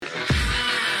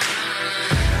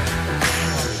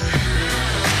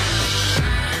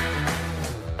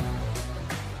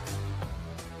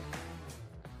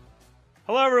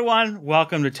Hello, everyone.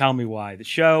 Welcome to Tell Me Why, the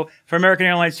show for American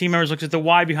Airlines team members looks at the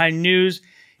why behind news,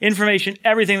 information,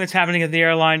 everything that's happening at the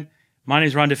airline. My name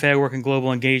is Ron DeFeo, I work in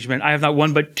global engagement. I have not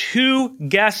one but two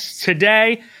guests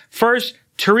today. First,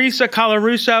 Theresa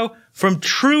Colarusso from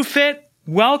TrueFit.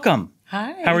 Welcome.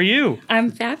 Hi. How are you?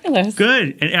 I'm fabulous.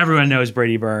 Good. And everyone knows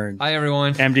Brady Byrnes. Hi,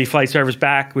 everyone. MD Flight Service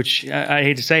back, which I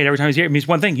hate to say it every time he's here. It means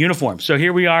one thing, uniform. So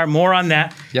here we are, more on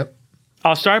that. Yep.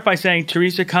 I'll start by saying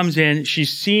Theresa comes in.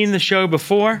 She's seen the show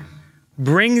before,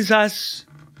 brings us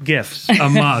gifts, a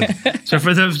mug. So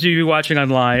for those of you watching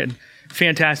online,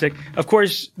 fantastic. Of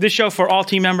course, this show for all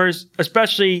team members,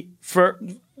 especially for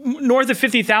north of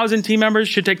 50,000 team members,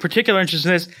 should take particular interest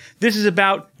in this. This is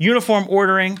about uniform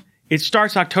ordering. It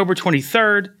starts October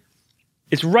 23rd.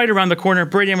 It's right around the corner.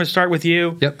 Brady, I'm going to start with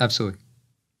you. Yep, absolutely.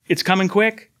 It's coming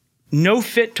quick. No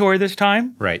fit tour this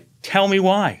time. Right. Tell me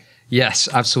why. Yes,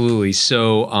 absolutely.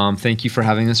 So thank you for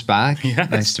having us back. Yes.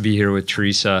 Nice to be here with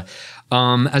Theresa.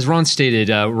 As Ron stated,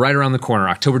 right around the corner,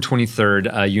 October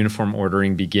 23rd, uniform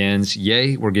ordering begins.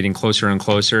 Yay, we're getting closer and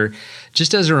closer.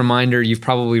 Just as a reminder, you've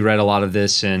probably read a lot of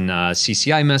this in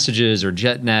CCI messages or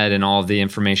JetNet and all of the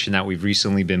information that we've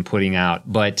recently been putting out.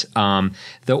 But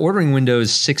the ordering window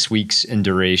is 6 weeks in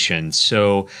duration.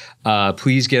 So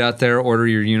please get out there, order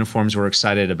your uniforms. We're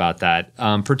excited about that.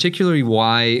 Particularly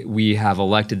why we have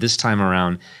elected this time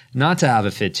around not to have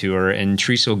a fit tour, and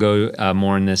Theresa will go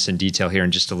more in this in detail here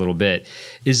in just a little bit,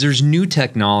 is there's new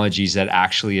technologies that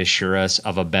actually assure us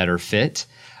of a better fit.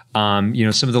 Some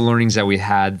of the learnings that we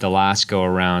had the last go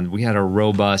around, we had a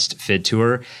robust fit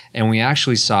tour and we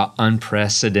actually saw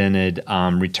unprecedented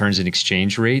returns and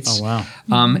exchange rates. Oh,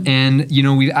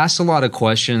 wow. We've asked a lot of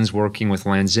questions working with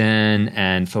Lanzan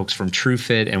and folks from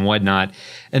TrueFit and whatnot.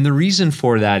 And the reason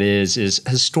for that is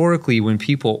historically when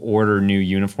people order new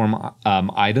uniform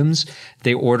items,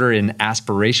 they order in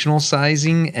aspirational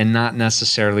sizing and not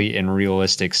necessarily in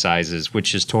realistic sizes,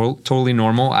 which is totally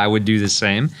normal. I would do the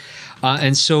same.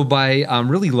 And so by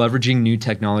really leveraging new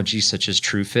technologies such as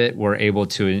TrueFit, we're able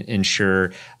to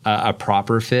ensure a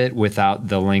proper fit without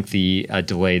the lengthy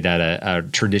delay that a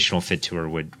traditional fit tour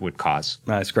would cause.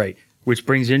 That's great. Which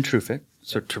brings in TrueFit.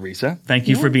 So Theresa, thank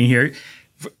you for being here.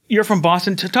 You're from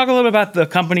Boston. To talk a little bit about the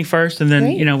company first, and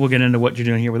then we'll get into what you're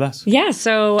doing here with us. Yeah,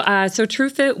 so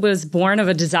TrueFit was born of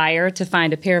a desire to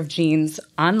find a pair of jeans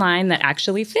online that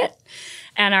actually fit.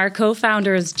 And our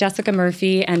co-founders, Jessica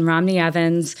Murphy and Romney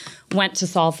Evans, went to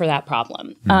solve for that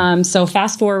problem. So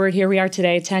fast forward, here we are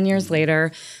today, 10 years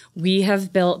later. We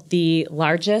have built the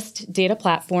largest data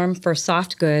platform for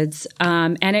soft goods,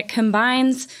 and it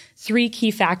combines three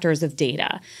key factors of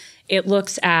data. It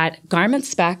looks at garment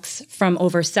specs from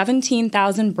over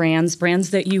 17,000 brands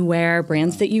that you wear,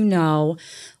 brands that you know,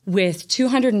 with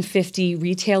 250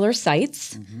 retailer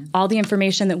sites, all the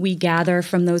information that we gather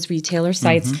from those retailer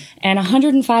sites, and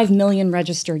 105 million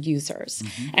registered users.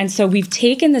 And so we've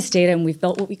taken this data and we've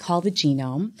built what we call the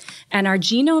genome. And our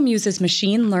genome uses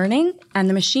machine learning, and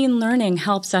the machine learning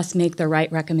helps us make the right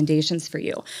recommendations for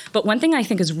you. But one thing I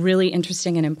think is really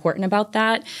interesting and important about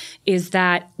that is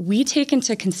that we take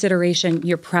into consideration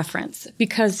your preference,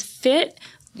 because fit,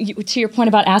 to your point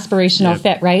about aspirational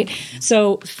fit, right?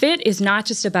 So fit is not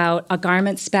just about a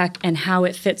garment spec and how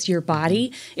it fits your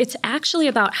body. It's actually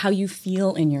about how you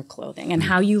feel in your clothing and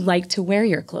how you like to wear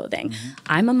your clothing.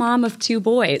 I'm a mom of two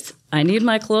boys. I need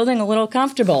my clothing a little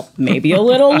comfortable, maybe a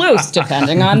little loose,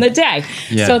 depending on the day.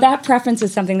 Yeah. So that preference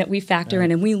is something that we factor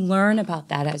in, and we learn about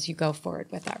that as you go forward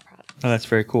with our product. Oh, that's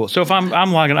very cool. So if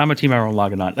I'm logging, I'm a team member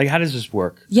logging on. Like, how does this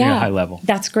work? Yeah, high level.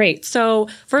 That's great. So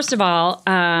first of all,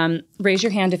 raise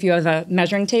your hand if you have a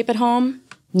measuring tape at home.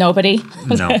 Nobody?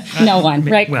 No. No one,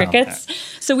 right? Well, Crickets.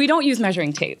 So we don't use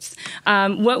measuring tapes.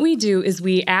 What we do is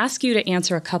we ask you to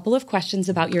answer a couple of questions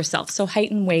about yourself. So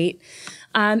height and weight.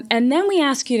 And then we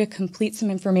ask you to complete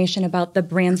some information about the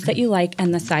brands that you like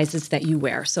and the sizes that you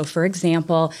wear. So for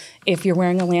example, if you're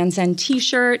wearing a Lands' End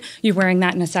t-shirt, you're wearing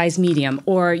that in a size medium,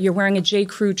 or you're wearing a J.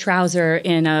 Crew trouser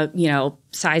in a,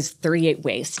 size 38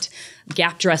 waist,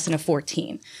 Gap dress in a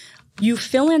 14. You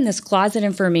fill in this closet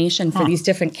information for these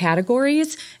different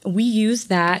categories. We use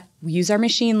that. We use our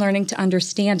machine learning to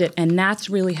understand it. And that's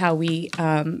really how we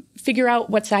figure out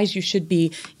what size you should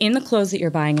be in the clothes that you're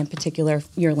buying, in particular,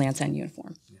 your Lands' End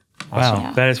uniform. Wow,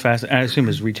 Yeah. that is fascinating. I assume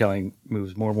as retailing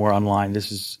moves more and more online,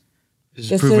 this is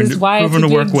proven to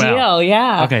work well.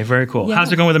 Yeah. Okay, very cool. Yeah.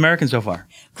 How's it going with American so far?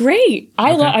 Great.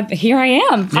 Here I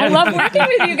am. I love working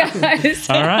with you guys.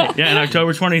 All right. Yeah, and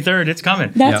October 23rd, it's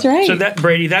coming. That's right. So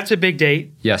Brady, that's a big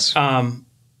date. Yes.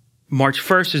 March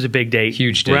 1st is a big date.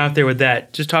 Huge date. We're out there with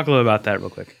that. Just talk a little about that real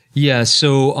quick. Yeah.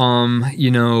 So,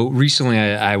 recently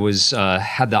I was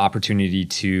had the opportunity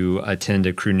to attend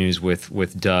a crew news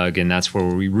with Doug, and that's where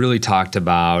we really talked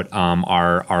about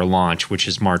our launch, which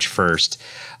is March 1st.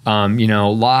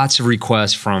 Lots of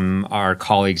requests from our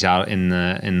colleagues out in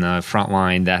the front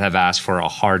line that have asked for a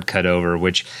hard cutover,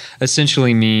 which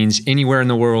essentially means anywhere in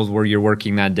the world where you're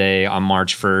working that day on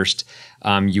March 1st,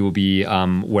 you will be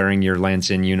wearing your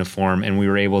Lands' End uniform, and we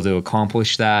were able to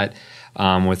accomplish that.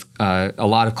 With a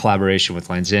lot of collaboration with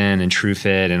Lands' End and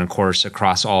TrueFit, and of course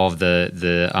across all of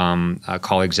the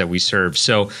colleagues that we serve.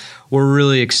 So we're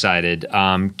really excited.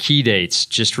 Key dates,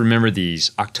 just remember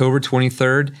these: October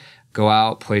 23rd. Go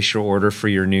out, place your order for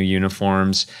your new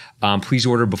uniforms. Please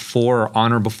order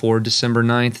on or before December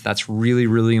 9th. That's really,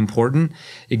 really important.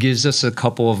 It gives us a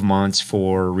couple of months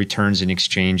for returns and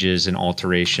exchanges and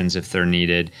alterations if they're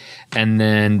needed. And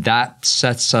then that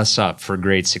sets us up for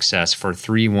great success for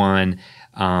 3/1.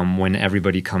 When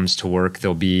everybody comes to work,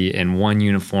 they'll be in one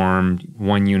uniform,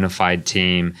 one unified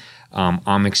team.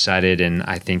 I'm excited, and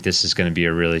I think this is going to be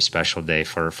a really special day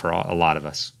for a lot of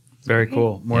us. Very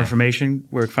cool. More information,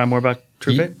 where to find more about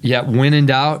TrueFit? Yeah, when in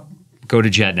doubt, go to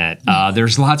JetNet.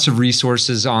 There's lots of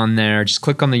resources on there. Just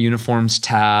click on the uniforms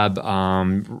tab.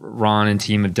 Ron and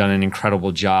team have done an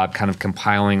incredible job kind of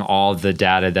compiling all the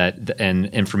data and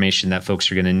information that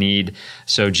folks are going to need.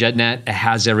 So JetNet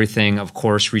has everything. Of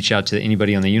course, reach out to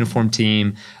anybody on the uniform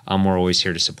team. We're always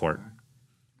here to support.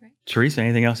 Theresa,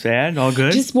 anything else to add? All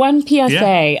good? Just one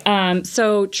PSA. Yeah.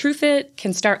 So TrueFit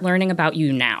can start learning about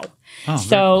you now.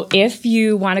 So if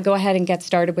you want to go ahead and get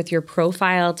started with your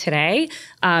profile today,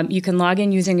 you can log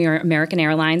in using your American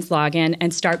Airlines login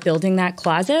and start building that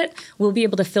closet. We'll be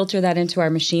able to filter that into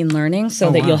our machine learning so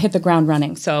that you'll hit the ground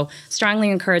running. So strongly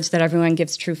encourage that everyone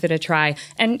gives TrueFit a try.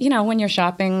 And, when you're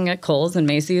shopping at Kohl's and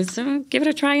Macy's, give it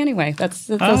a try anyway. Those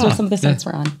are some of the sites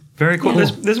we're on. Very cool.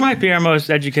 This might be our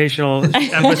most educational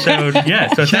episode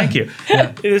yet, so thank you.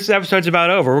 Yeah. This episode's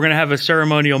about over. We're going to have a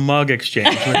ceremonial mug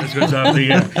exchange when this goes off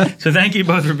the air. So thank you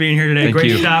both for being here today.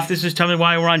 Great stuff. This is Tell Me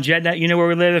Why. We're on JetNet. You know where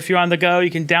we live. If you're on the go,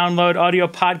 you can download audio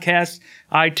podcasts,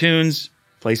 iTunes,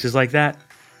 places like that.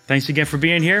 Thanks again for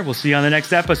being here. We'll see you on the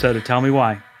next episode of Tell Me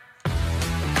Why.